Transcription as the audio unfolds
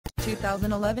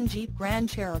2011 Jeep Grand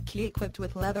Cherokee equipped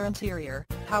with leather interior,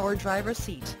 power driver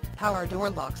seat, power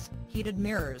door locks, heated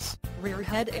mirrors, rear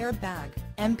head airbag,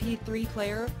 MP3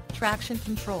 player, traction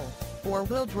control,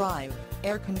 4-wheel drive,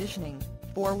 air conditioning,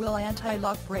 4-wheel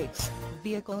anti-lock brakes,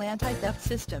 vehicle anti-theft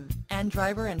system, and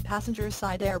driver and passenger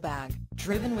side airbag.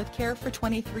 Driven with care for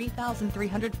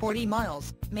 23,340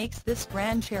 miles, makes this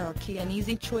Grand Cherokee an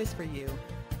easy choice for you.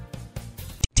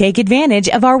 Take advantage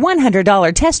of our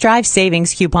 $100 test drive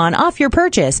savings coupon off your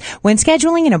purchase when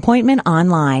scheduling an appointment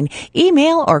online.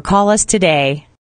 Email or call us today.